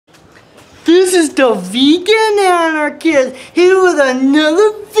This is the Vegan Anarchist here with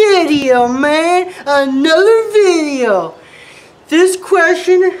another video, man. Another video. This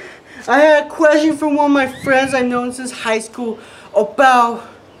question, I had a question from one of my friends I've known since high school about,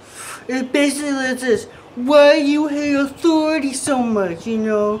 it basically is this: why you hate authority so much, you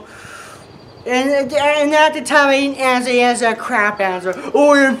know? And at the time I didn't answer that crap answer.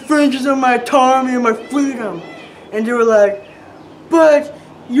 Oh, it infringes on my autonomy and my freedom. And they were like, but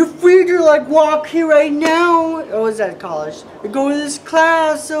you're free to like walk here right now. Oh, was that college? Or go to this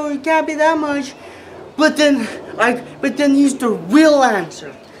class, so it can't be that much. But then here's the real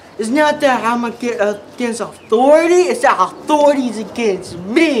answer. It's not that I'm against authority. It's that authority's against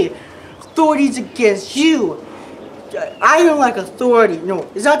me. Authority's against you. I don't like authority. No,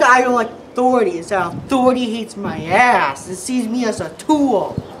 it's not that I don't like authority. It's that authority hates my ass and sees me as a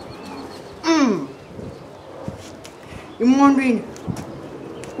tool. You're wondering,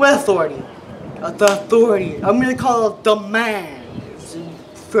 what authority? The authority. I'm gonna call it the man. It's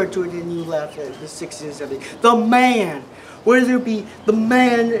referred to it in the New Left, the 60s and 70s. The man. Whether it be the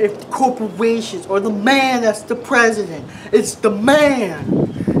man of corporations or the man that's the president. It's the man.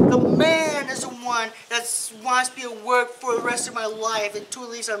 The man is the one that wants me to work for the rest of my life until at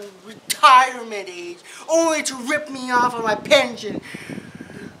least I'm retirement age, only to rip me off of my pension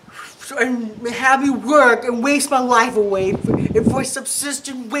and have me work and waste my life away for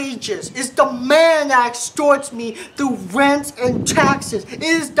subsistent wages. It's the man that extorts me through rents and taxes. It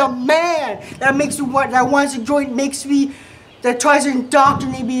is the man that makes me that tries to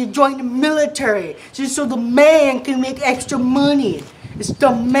indoctrinate me to join the military, just so the man can make extra money. It's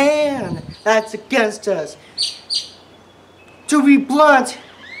the man that's against us. To be blunt,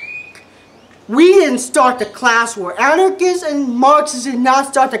 we didn't start the class war. Anarchists and Marxists did not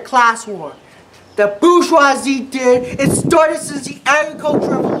start the class war. The bourgeoisie did. It started since the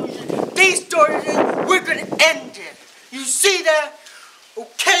agricultural revolution. They started it. We're going to end it. You see that?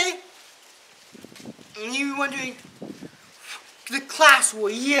 Okay? And you're wondering, the class war,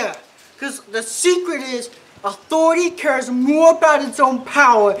 yeah. Because the secret is, authority cares more about its own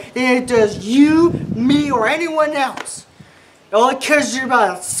power than it does you, me, or anyone else. All it cares is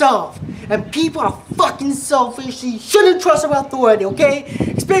about itself. And people are fucking selfish. You shouldn't trust about authority, okay?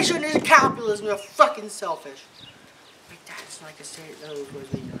 Especially in capitalism, they're fucking selfish. Like that's like I say it. That was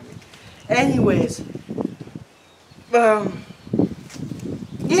really funny. Anyways,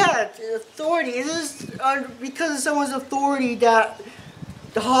 yeah, authority. It is because of someone's authority that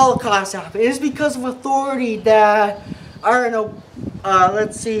the Holocaust happened. It is because of authority that, I don't know,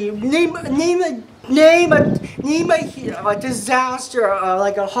 let's see, name a disaster,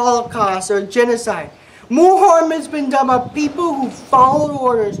 like a Holocaust or a genocide. More harm has been done by people who follow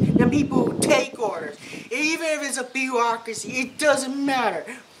orders than people who take orders. Even if it's a bureaucracy, it doesn't matter.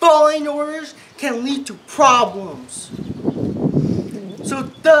 Following orders can lead to problems. So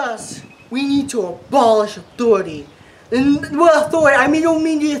thus, we need to abolish authority. And what authority? I mean, don't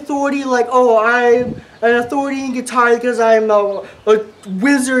mean the authority like, oh, I'm an authority in guitar because I'm a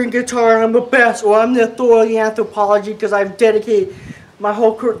wizard in guitar and I'm the best, or I'm the authority in anthropology because I've dedicated my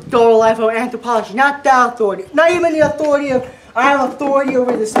whole life on anthropology. Not that authority. Not even the authority of, I have authority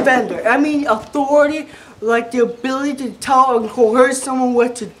over this vendor. I mean authority like the ability to tell and coerce someone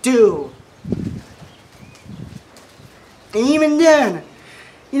what to do. And even then,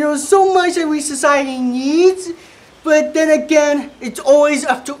 you know, so much that society needs. But then again, it's always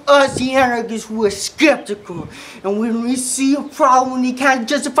up to us, the anarchists, who are skeptical. And when we see a problem we can't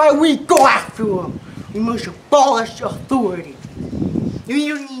justify, we go after them. We must abolish authority.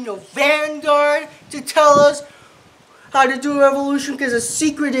 You don't need no vanguard to tell us how to do a revolution, because the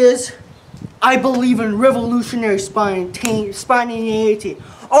secret is, I believe in revolutionary spontaneity.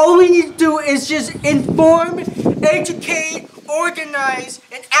 All we need to do is just inform, educate, organize,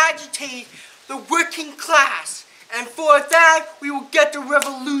 and agitate the working class. And for that, we will get the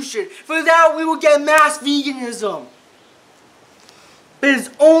revolution. For that, we will get mass veganism. But it's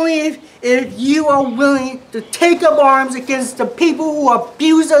only if you are willing to take up arms against the people who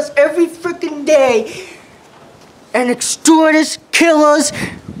abuse us every freaking day and extort us, kill us,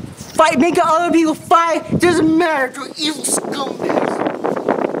 fight, make other people fight. It doesn't matter. They're evil scumbags.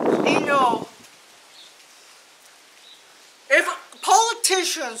 You know, if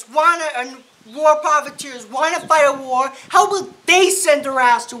politicians want to, war profiteers want to fight a war, how will they send their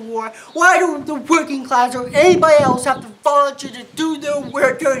ass to war? Why do the working class or anybody else have to volunteer to do their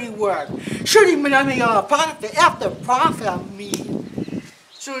dirty work? Surely we're not making a profit. After profit, I mean.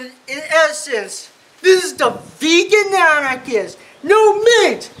 So in essence, this is the Vegan Anarchist. No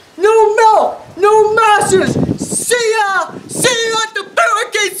meat, no milk, no masters. See ya! See you at the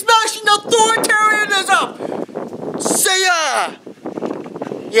barricade smashing the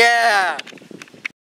Yeah.